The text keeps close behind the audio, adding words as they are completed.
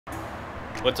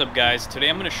What's up guys, today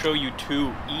I'm going to show you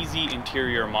two easy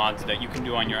interior mods that you can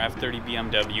do on your F30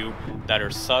 BMW that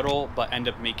are subtle but end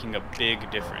up making a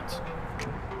big difference.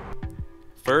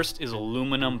 First is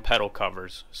aluminum pedal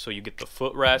covers, so you get the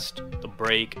footrest, the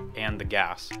brake, and the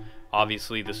gas.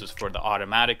 Obviously this is for the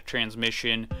automatic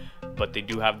transmission, but they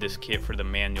do have this kit for the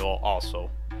manual also.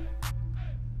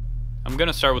 I'm going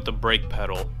to start with the brake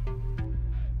pedal.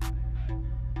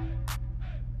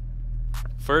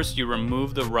 First, you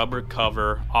remove the rubber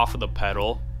cover off of the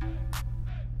pedal.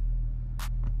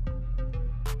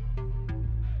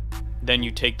 Then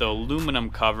you take the aluminum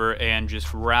cover and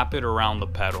just wrap it around the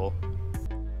pedal.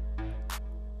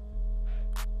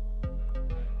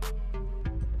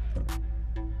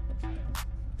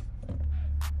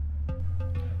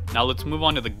 Now let's move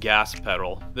on to the gas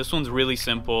pedal. This one's really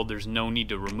simple. There's no need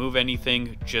to remove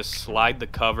anything. Just slide the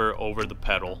cover over the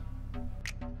pedal.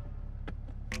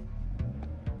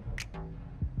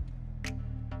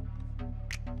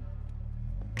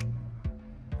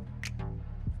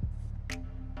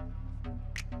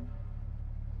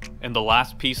 And the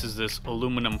last piece is this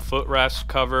aluminum footrest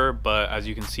cover, but as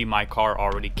you can see my car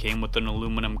already came with an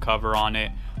aluminum cover on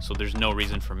it, so there's no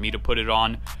reason for me to put it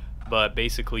on. But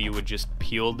basically you would just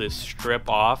peel this strip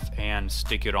off and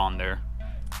stick it on there.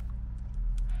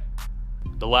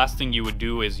 The last thing you would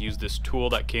do is use this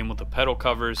tool that came with the pedal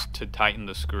covers to tighten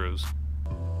the screws.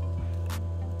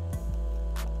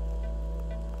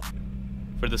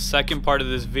 For the second part of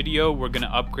this video, we're going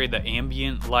to upgrade the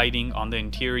ambient lighting on the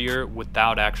interior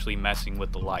without actually messing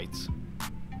with the lights.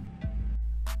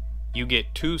 You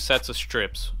get two sets of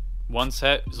strips. One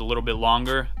set is a little bit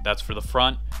longer, that's for the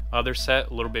front. Other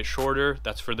set, a little bit shorter,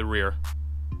 that's for the rear.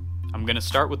 I'm going to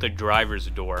start with the driver's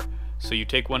door. So you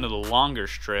take one of the longer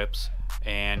strips,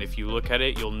 and if you look at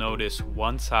it, you'll notice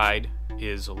one side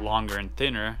is longer and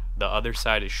thinner, the other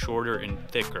side is shorter and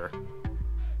thicker.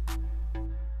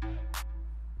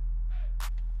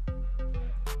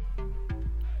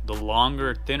 The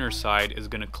longer, thinner side is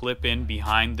going to clip in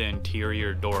behind the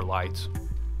interior door lights.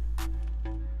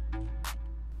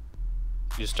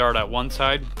 You start at one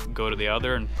side, go to the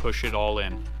other, and push it all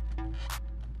in.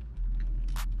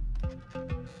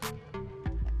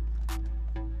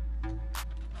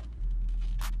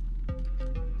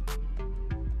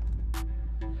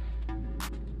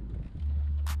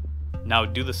 Now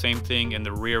do the same thing in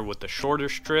the rear with the shorter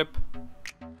strip.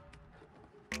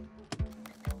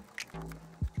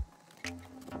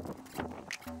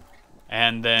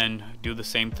 And then do the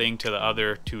same thing to the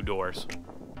other two doors.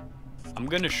 I'm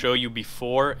going to show you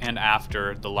before and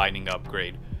after the lighting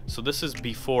upgrade. So this is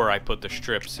before I put the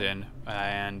strips in,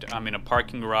 and I'm in a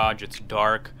parking garage, it's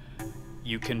dark,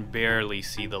 you can barely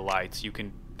see the lights.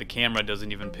 The camera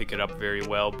doesn't even pick it up very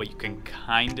well, but you can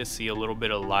kind of see a little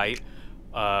bit of light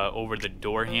over the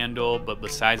door handle, but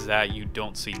besides that you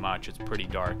don't see much, it's pretty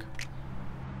dark.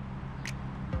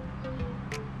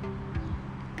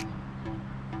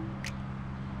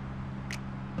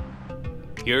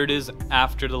 Here it is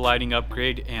after the lighting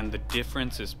upgrade, and the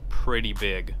difference is pretty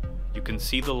big. You can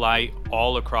see the light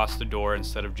all across the door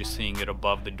instead of just seeing it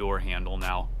above the door handle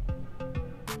now.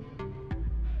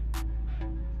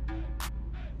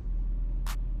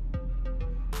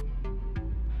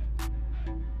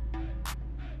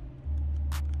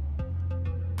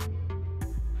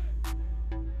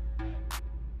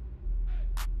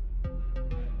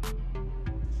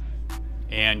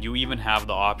 And you even have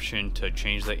the option to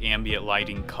change the ambient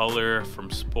lighting color from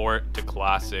sport to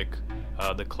classic.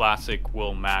 The classic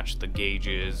will match the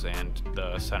gauges and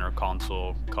the center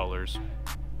console colors.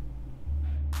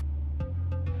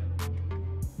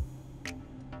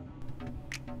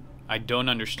 I don't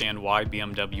understand why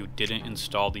BMW didn't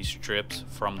install these strips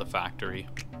from the factory.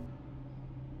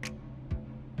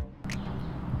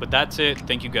 But that's it.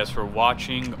 Thank you guys for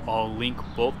watching. I'll link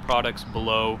both products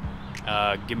below.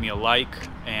 Give me a like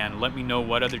and let me know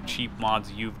what other cheap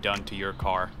mods you've done to your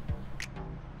car.